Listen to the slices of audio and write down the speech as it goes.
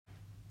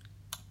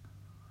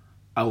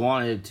I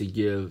wanted to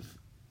give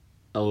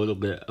a little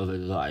bit of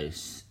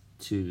advice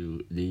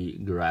to the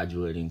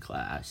graduating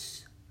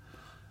class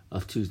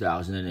of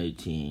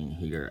 2018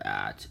 here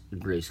at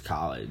Grace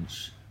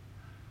College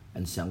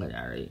and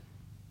Seminary.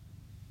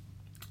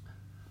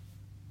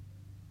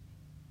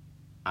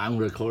 I'm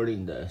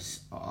recording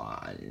this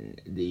on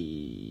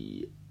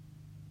the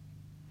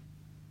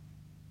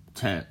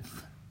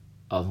 10th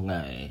of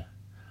May.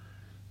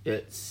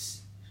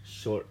 It's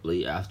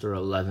shortly after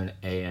 11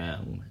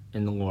 a.m.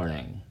 in the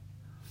morning.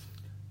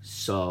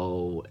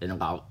 So in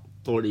about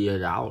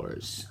 48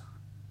 hours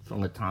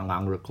from the time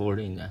I'm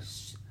recording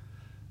this,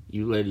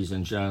 you ladies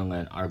and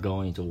gentlemen are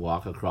going to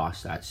walk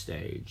across that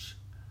stage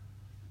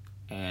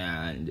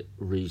and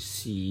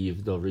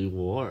receive the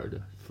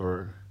reward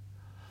for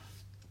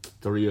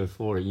 3 or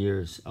 4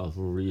 years of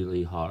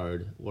really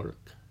hard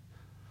work,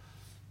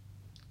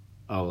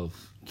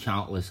 of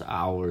countless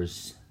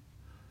hours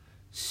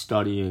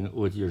studying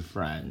with your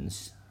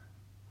friends,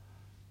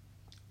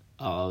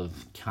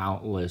 of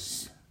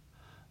countless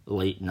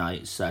late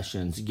night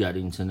sessions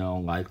getting to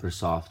know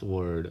Microsoft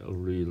Word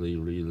really,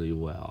 really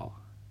well,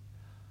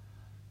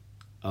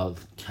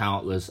 of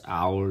countless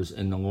hours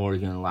in the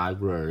Morgan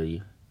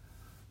Library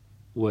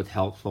with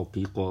helpful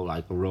people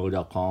like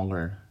Rhoda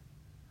Conger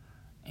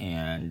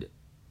and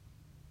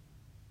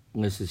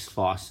Mrs.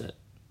 Fawcett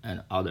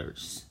and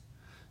others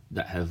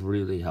that have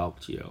really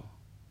helped you.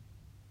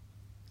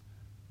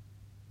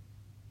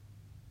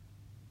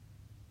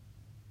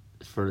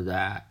 For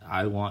that,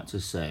 I want to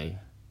say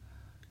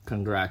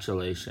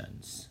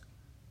congratulations.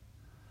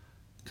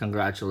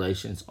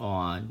 Congratulations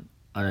on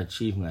an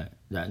achievement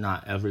that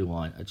not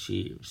everyone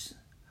achieves.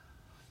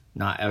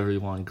 Not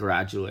everyone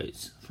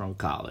graduates from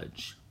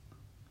college.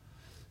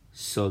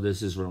 So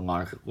this is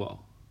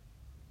remarkable.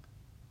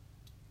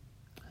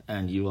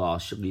 And you all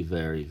should be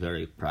very,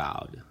 very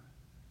proud.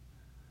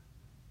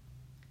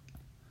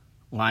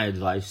 My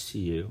advice to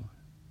you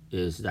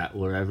is that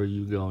wherever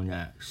you go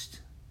next,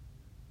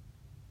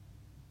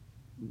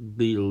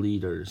 be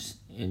leaders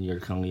in your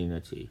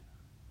community.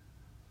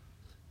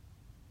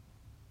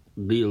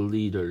 Be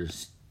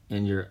leaders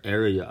in your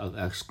area of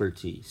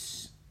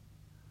expertise.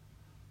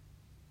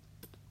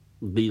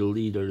 Be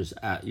leaders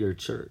at your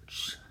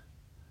church.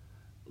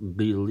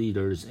 Be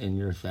leaders in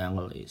your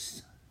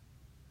families.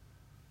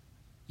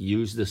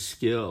 Use the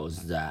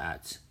skills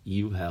that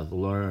you have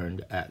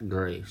learned at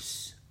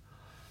Grace.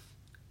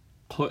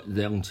 Put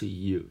them to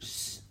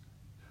use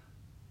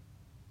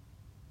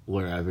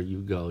wherever you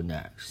go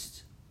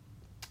next.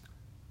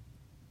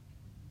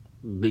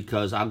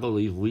 Because I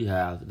believe we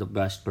have the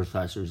best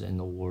professors in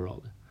the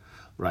world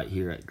right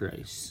here at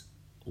Grace.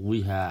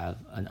 We have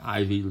an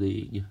Ivy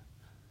League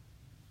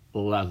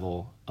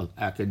level of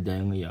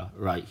academia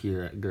right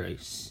here at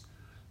Grace.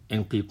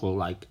 And people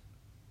like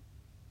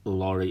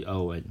Laurie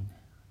Owen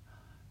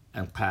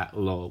and Pat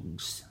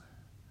Logues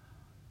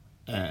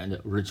and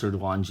Richard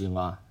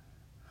Wanjima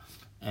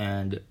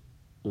and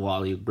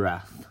Wally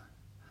Breath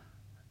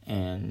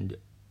and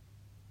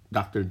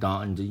Dr.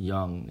 Don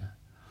DeYoung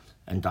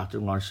and Dr.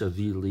 Marsha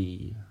V.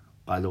 Lee.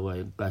 By the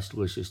way, best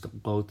wishes to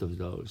both of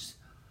those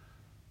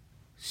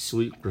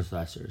sweet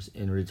professors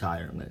in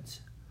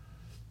retirement.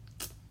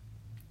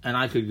 And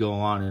I could go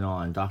on and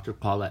on. Dr.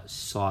 Paulette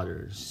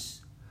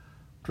Saunders,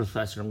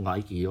 Professor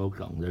Mike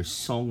Yoakum. There's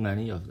so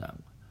many of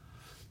them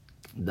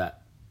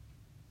that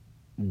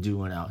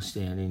do an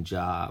outstanding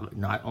job,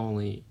 not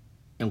only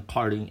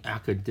imparting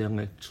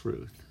academic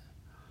truth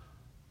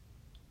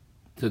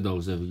to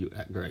those of you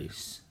at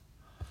Grace,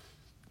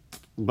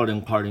 but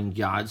imparting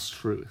God's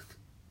truth,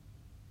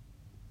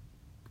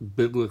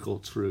 biblical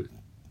truth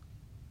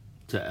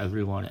to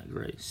everyone at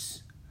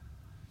Grace.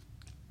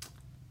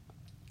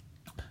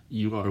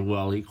 You are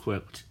well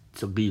equipped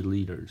to be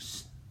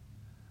leaders.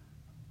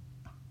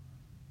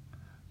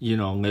 You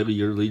know, maybe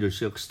your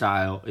leadership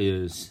style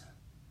is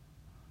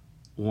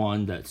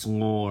one that's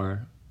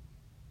more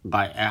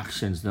by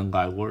actions than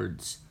by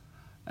words,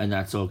 and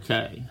that's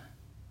okay,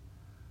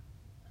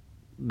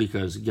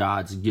 because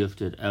God's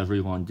gifted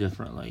everyone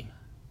differently.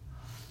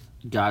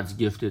 God's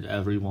gifted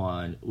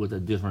everyone with a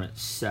different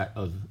set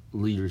of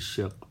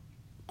leadership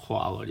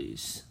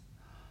qualities.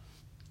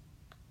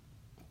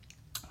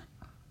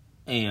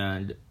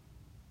 And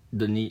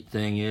the neat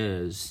thing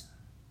is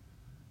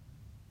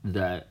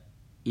that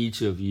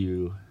each of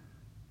you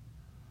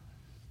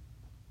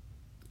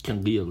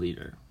can be a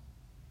leader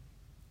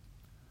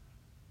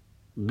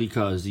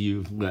because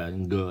you've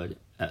been good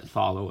at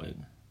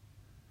following.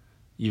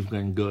 You've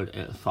been good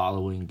at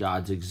following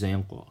God's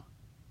example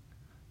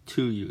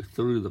to you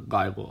through the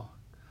Bible.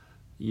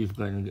 You've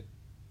been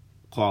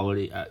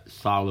quality at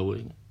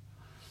following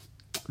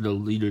the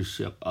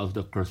leadership of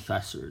the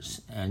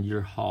professors and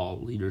your hall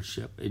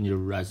leadership in your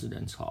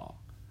residence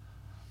hall.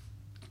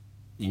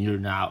 And you're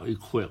now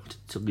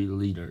equipped to be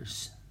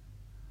leaders.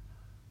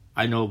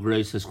 I know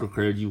Grace has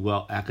prepared you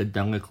well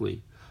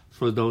academically.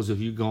 For those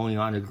of you going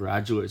on to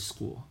graduate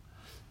school,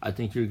 I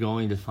think you're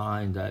going to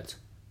find that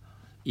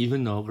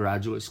even though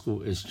graduate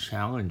school is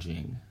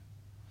challenging,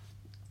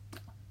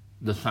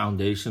 the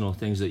foundational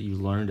things that you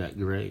learned at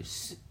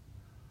Grace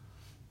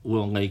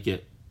will make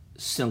it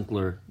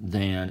simpler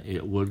than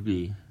it would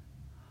be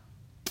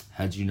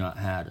had you not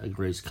had a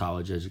Grace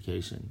College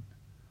education.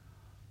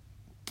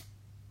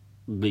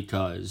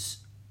 Because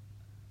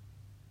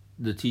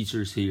the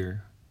teachers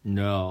here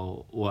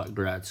know what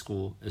grad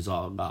school is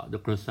all about. The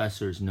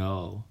professors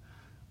know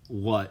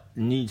what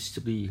needs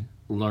to be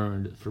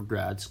learned for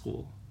grad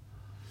school.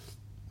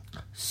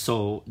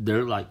 So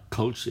they're like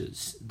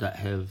coaches that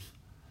have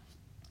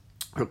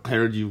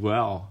prepared you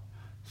well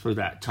for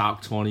that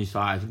top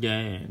 25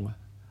 game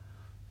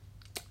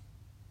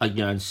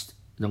against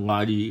the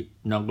mighty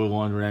number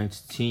one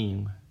ranked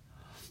team.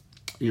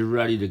 You're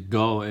ready to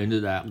go into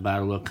that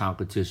battle of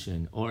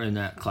competition or in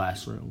that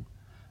classroom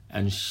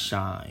and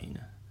shine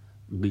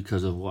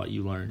because of what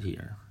you learned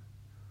here.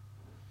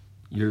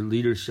 Your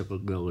leadership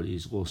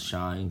abilities will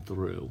shine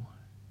through.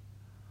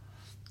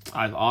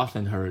 I've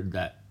often heard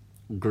that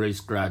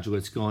Grace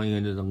graduates going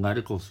into the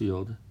medical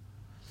field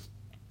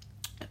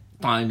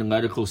find the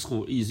medical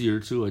school easier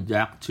to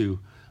adapt to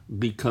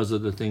because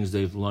of the things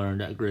they've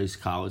learned at Grace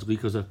College,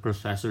 because of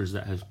professors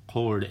that have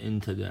poured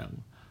into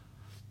them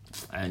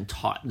and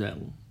taught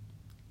them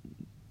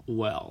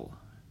well.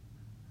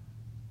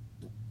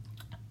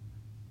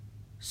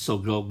 So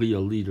go be a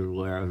leader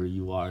wherever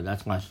you are.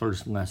 That's my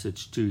first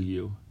message to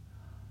you.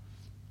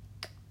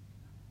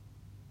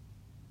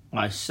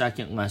 My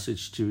second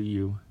message to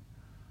you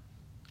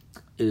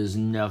is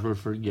never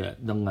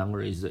forget the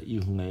memories that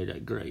you've made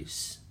at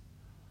Grace.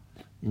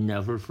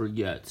 Never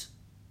forget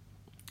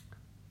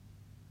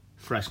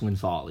Freshman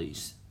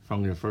Follies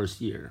from your first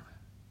year.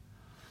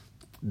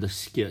 The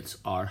skits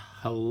are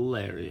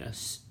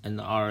hilarious, and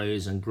the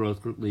RAs and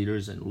growth group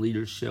leaders and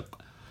leadership,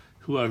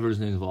 whoever's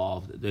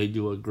involved, they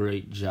do a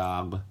great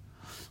job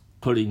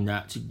putting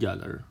that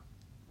together.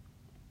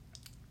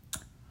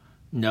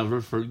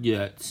 Never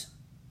forget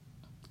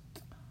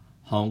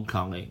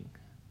homecoming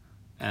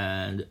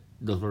and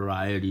the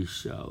variety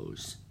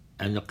shows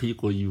and the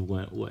people you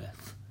went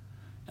with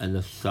and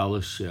the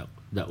fellowship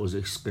that was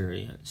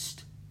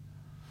experienced.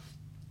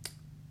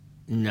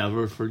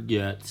 Never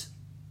forget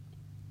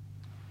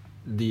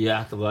the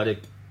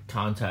athletic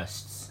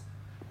contests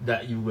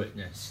that you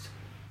witnessed,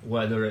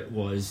 whether it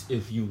was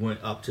if you went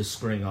up to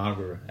Spring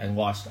Arbor and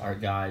watched our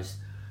guys'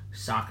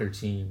 soccer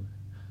team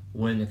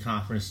win the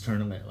conference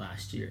tournament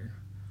last year,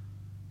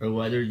 or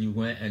whether you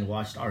went and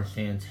watched our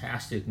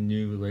fantastic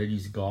new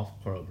ladies golf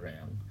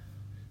program,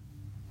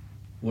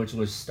 which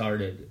was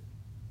started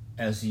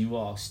as you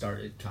all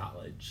started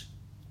college.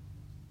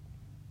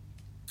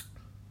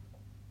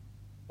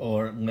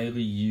 Or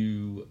maybe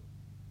you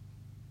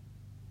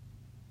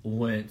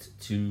went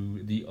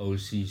to the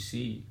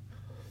OCC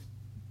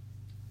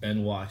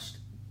and watched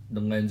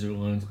the men's or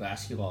women's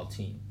basketball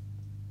team.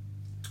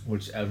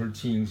 Whichever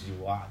teams you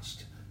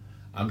watched,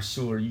 I'm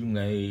sure you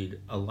made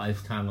a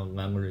lifetime of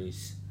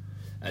memories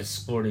at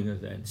sporting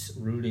events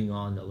rooting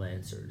on the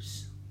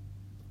Lancers.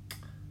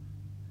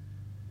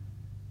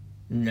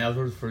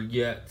 Never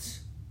forget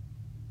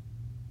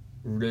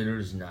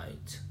Ritter's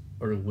Night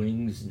or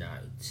Wings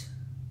Night.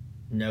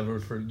 Never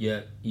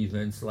forget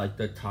events like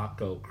the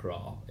Taco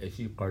Crawl if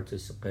you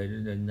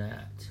participated in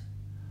that.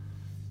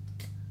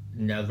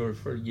 Never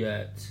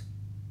forget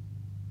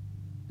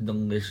the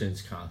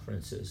missions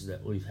conferences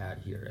that we've had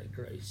here at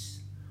Grace.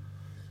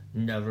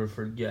 Never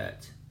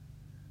forget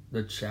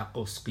the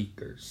chapel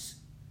speakers.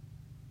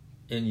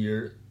 In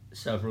your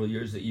several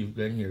years that you've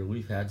been here,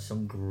 we've had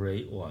some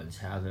great ones,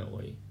 haven't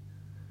we?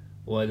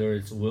 Whether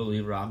it's Willie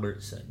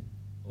Robertson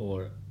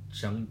or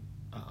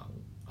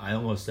I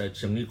almost said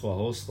Chamika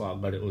Holslaw,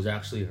 but it was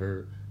actually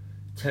her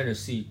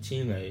Tennessee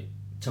teammate,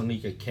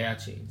 Tamika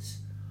Catchings.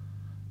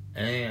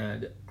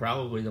 And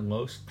probably the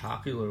most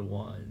popular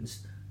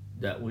ones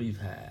that we've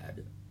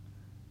had,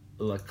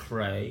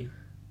 Lecrae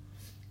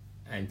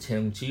and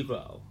Tim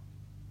Tebow.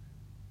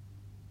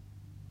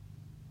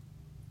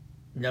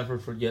 Never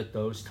forget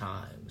those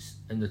times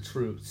and the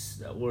truths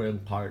that were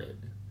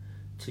imparted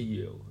to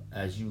you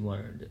as you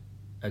learned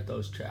at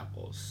those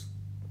chapels.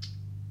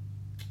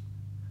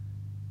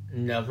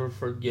 Never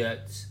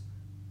forget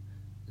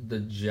the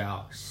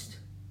Joust,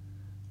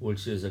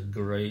 which is a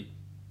great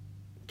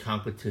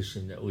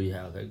competition that we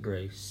have at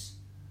Grace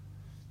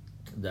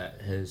that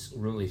has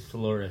really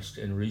flourished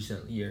in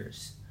recent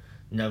years.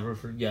 Never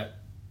forget,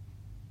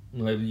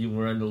 maybe you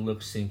were in the lip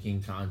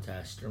syncing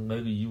contest, or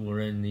maybe you were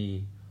in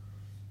the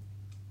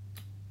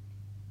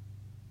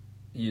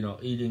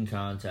eating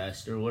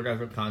contest, or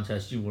whatever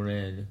contest you were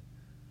in.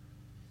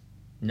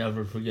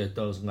 Never forget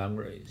those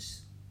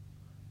memories.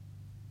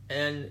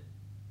 And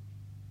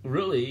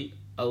really,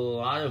 a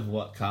lot of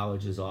what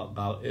college is all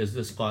about is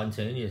the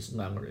spontaneous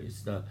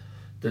memories,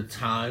 the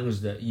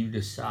times that you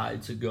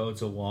decide to go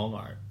to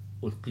Walmart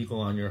with people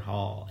on your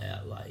hall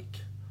at like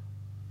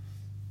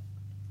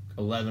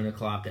 11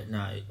 o'clock at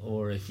night,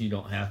 or if you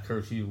don't have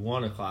curfew,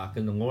 1 o'clock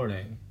in the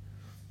morning.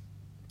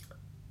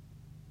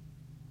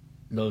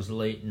 Those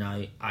late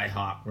night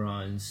IHOP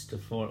runs to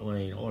Fort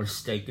Wayne or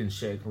Steak and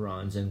Shake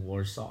runs in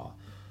Warsaw.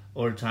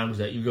 or times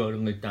that you go to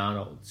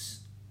McDonald's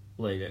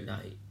late at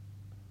night.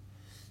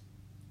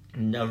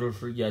 Never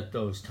forget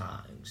those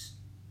times.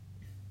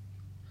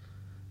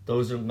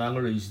 Those are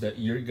memories that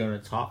you're going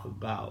to talk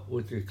about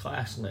with your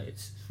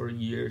classmates for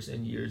years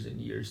and years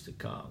and years to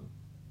come.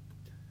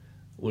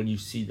 When you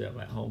see them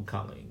at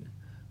homecoming,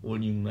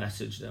 when you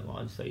message them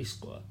on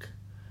Facebook,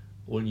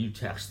 when you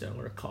text them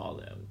or call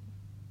them.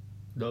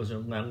 Those are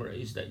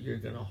memories that you're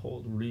going to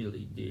hold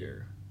really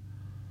dear.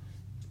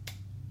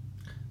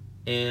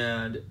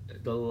 And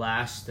the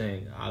last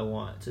thing I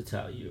want to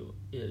tell you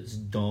is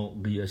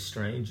don't be a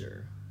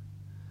stranger.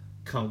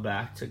 Come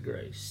back to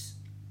Grace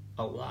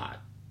a lot.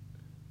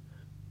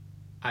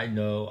 I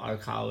know our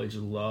college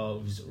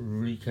loves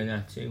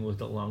reconnecting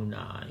with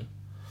alumni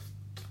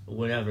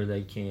whenever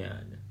they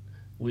can.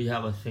 We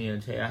have a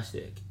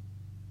fantastic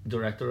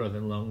director of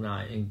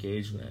alumni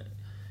engagement.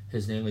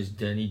 His name is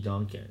Denny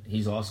Duncan.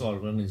 He's also our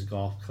women's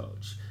golf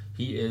coach.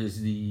 He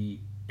is the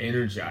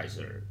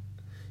energizer.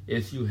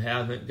 If you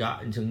haven't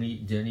gotten to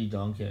meet Denny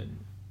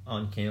Duncan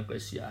on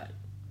campus yet,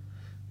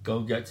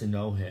 go get to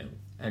know him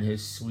and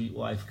his sweet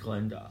wife,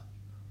 Glenda.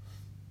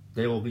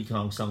 They will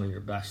become some of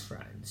your best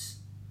friends.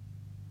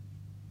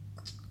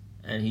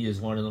 And he is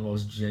one of the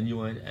most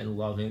genuine and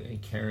loving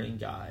and caring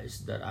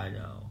guys that I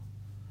know.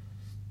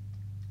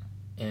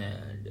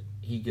 And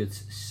he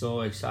gets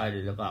so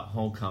excited about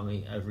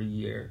homecoming every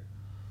year.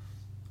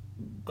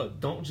 But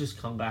don't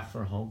just come back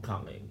for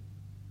homecoming.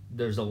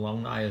 There's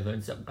alumni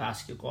events at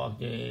basketball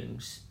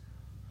games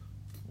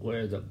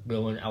where the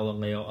Bill and Ella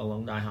Mayo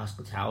Alumni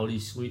Hospitality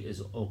Suite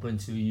is open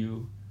to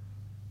you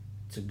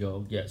to go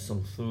get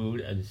some food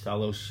and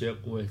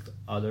fellowship with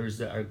others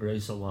that are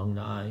Grace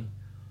alumni.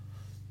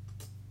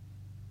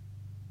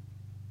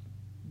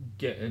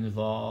 Get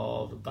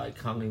involved by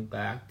coming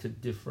back to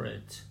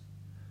different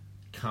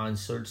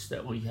concerts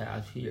that we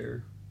have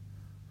here.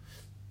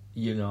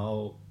 You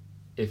know,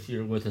 if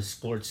you're with a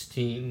sports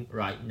team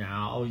right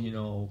now, you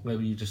know,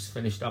 maybe you just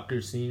finished up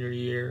your senior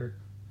year,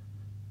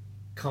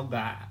 come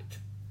back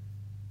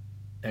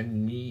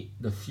and meet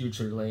the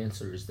future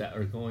Lancers that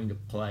are going to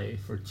play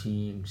for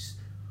teams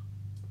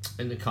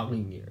in the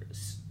coming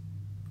years.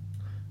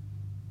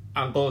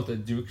 I'm both a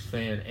Duke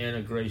fan and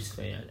a Grace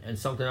fan, and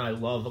something I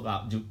love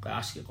about Duke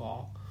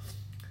basketball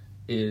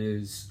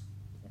is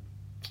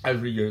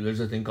every year there's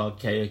a thing called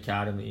K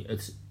Academy.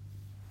 It's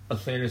a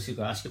fantasy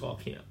basketball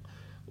camp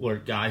where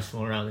guys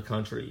from around the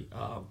country,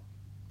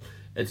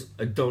 it's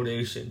a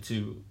donation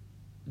to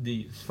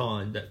the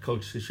fund that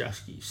Coach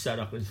Krzyzewski set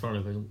up in front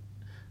of him,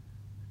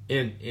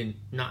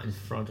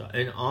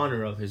 in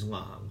honor of his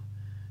mom,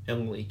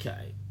 Emily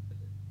K.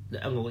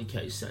 The Emily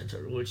K.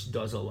 Center, which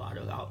does a lot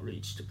of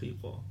outreach to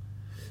people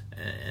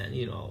and,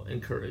 you know,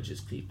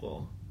 encourages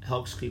people,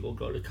 helps people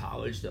go to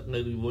college that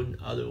maybe wouldn't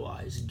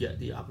otherwise get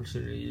the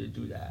opportunity to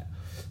do that.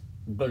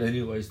 But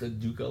anyways, the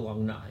Duke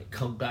alumni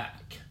come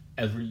back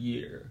every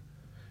year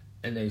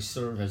and they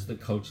serve as the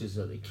coaches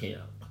of the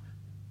camp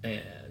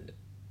and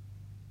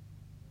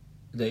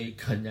they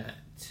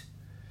connect.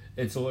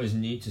 It's always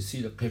neat to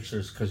see the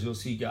pictures because you'll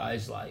see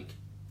guys like,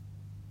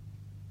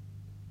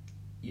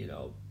 you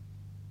know,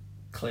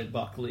 Clay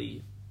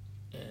Buckley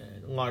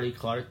and Marty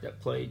Clark that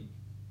played,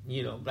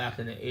 you know, back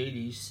in the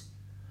 80s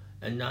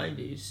and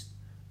 90s.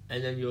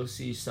 And then you'll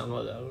see some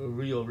of the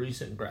real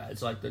recent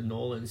grads like the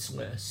Nolan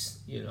Smiths,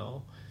 you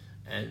know,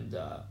 and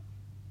the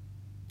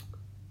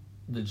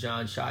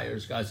John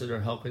Shires, guys that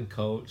are helping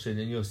coach. And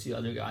then you'll see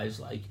other guys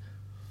like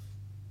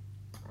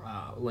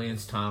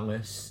Lance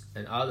Thomas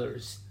and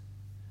others.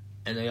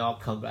 And they all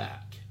come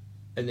back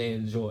and they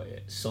enjoy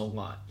it so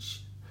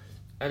much.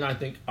 And I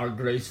think our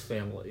Grace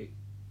family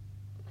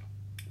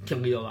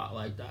can be a lot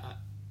like that.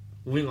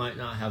 We might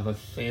not have a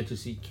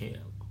fantasy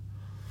camp,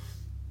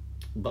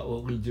 but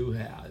what we do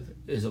have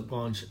is a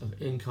bunch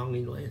of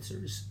incoming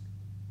Lancers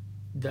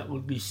that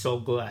would be so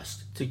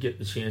blessed to get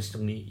the chance to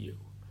meet you.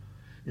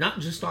 Not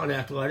just on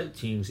athletic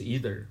teams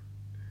either.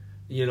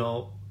 You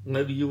know,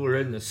 maybe you were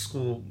in the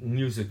school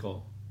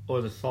musical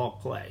or the fall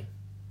play.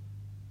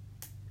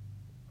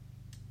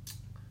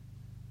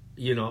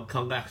 You know,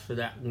 come back for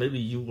that. Maybe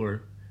you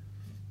were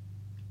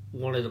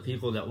one of the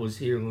people that was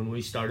here when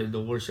we started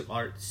the worship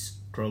arts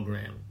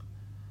program.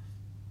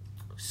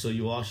 So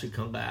you all should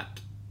come back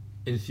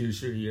in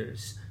future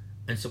years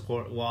and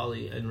support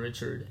Wally and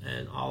Richard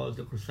and all of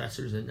the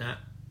professors in that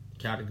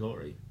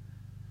category.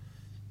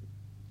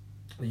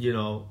 You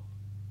know,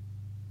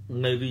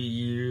 maybe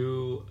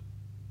you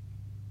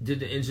did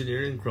the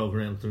engineering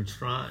program through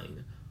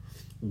Trine,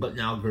 but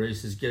now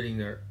Grace is getting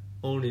their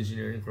own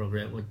engineering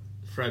program with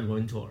Fred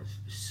Wintorf.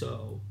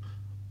 So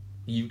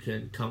you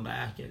can come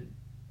back and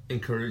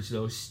encourage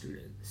those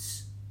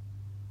students.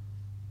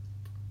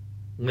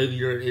 Maybe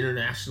you're an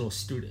international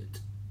student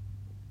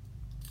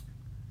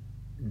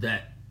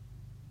that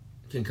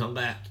can come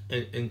back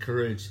and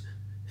encourage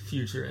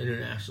future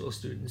international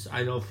students.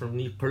 I know for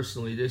me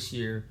personally this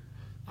year,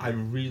 I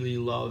really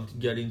loved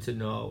getting to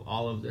know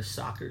all of the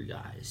soccer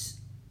guys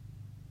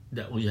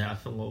that we have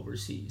from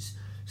overseas.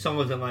 Some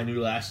of them I knew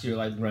last year,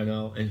 like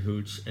Reno and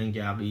Hooch and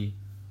Gabby.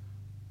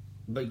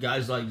 But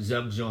guys like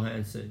Zeb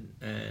Johansson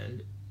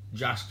and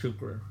Josh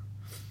Cooper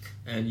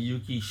and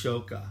Yuki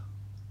Shoka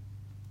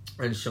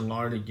and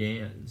Shalarda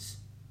Gans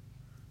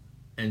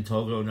and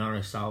Togo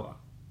Narasawa,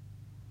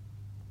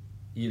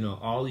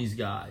 all these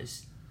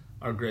guys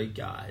are great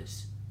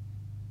guys.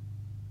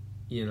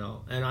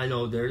 And I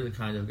know they're the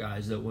kind of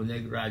guys that when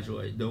they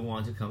graduate, they'll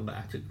want to come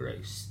back to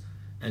Grace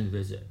and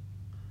visit.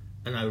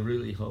 And I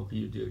really hope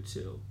you do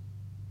too.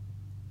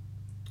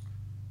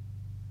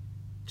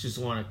 Just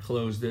want to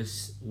close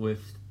this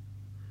with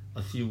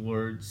a few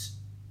words.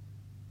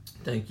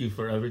 Thank you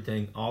for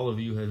everything all of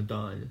you have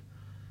done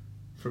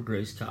for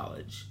Grace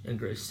College and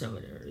Grace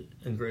Seminary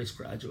and Grace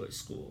Graduate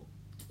School.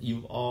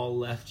 You've all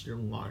left your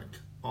mark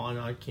on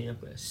our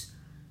campus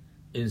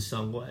in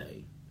some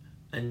way.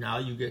 And now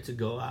you get to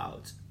go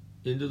out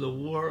into the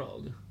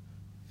world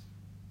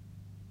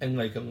and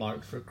make a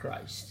mark for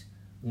Christ.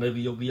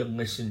 Maybe you'll be a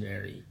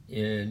missionary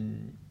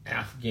in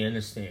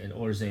Afghanistan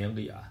or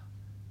Zambia.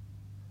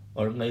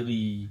 Or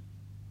maybe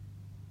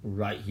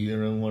right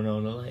here in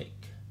Winona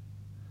Lake.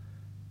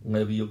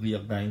 Maybe you'll be a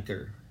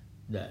banker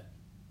that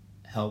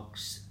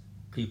helps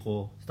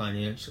people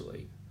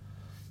financially.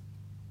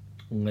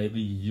 Maybe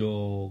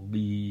you'll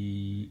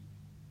be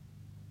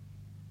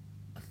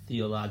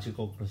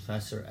theological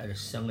professor at a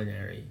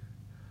seminary.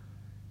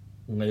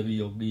 Maybe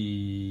you'll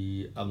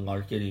be a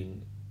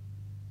marketing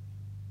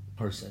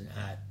person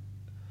at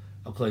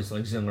a place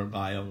like Zimmer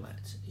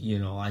Biomet.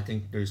 I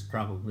think there's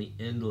probably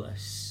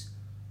endless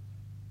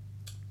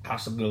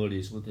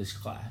possibilities with this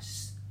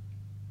class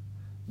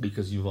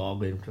because you've all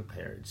been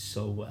prepared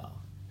so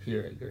well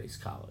here at Grace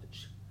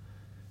College.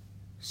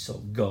 So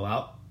go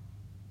out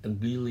and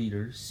be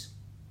leaders.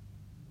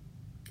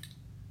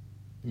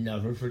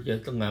 Never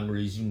forget the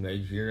memories you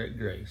made here at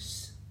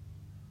Grace.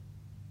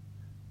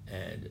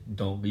 And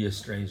don't be a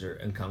stranger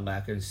and come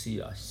back and see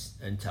us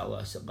and tell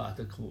us about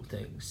the cool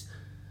things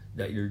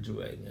that you're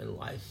doing in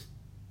life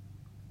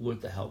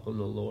with the help of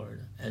the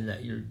Lord and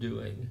that you're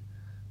doing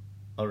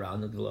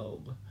around the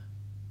globe.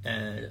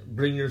 And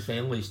bring your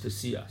families to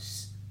see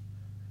us.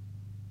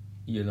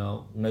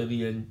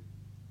 Maybe in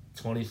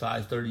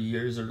 25, 30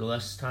 years or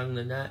less time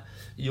than that,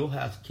 you'll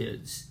have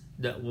kids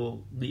that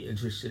will be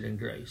interested in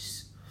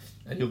Grace.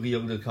 And you'll be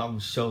able to come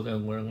show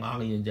them where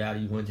Mommy and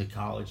Daddy went to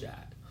college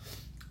at.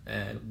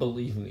 And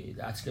believe me,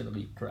 that's going to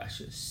be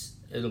precious.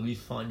 It'll be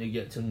fun to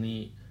get to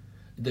meet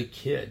the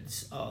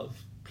kids of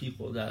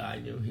people that I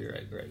knew here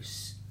at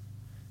Grace.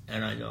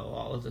 And I know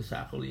all of the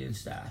faculty and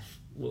staff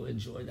will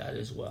enjoy that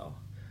as well.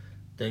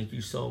 Thank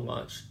you so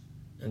much,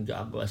 and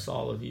God bless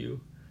all of you,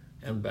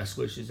 and best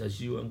wishes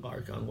as you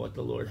embark on what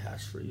the Lord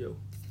has for you.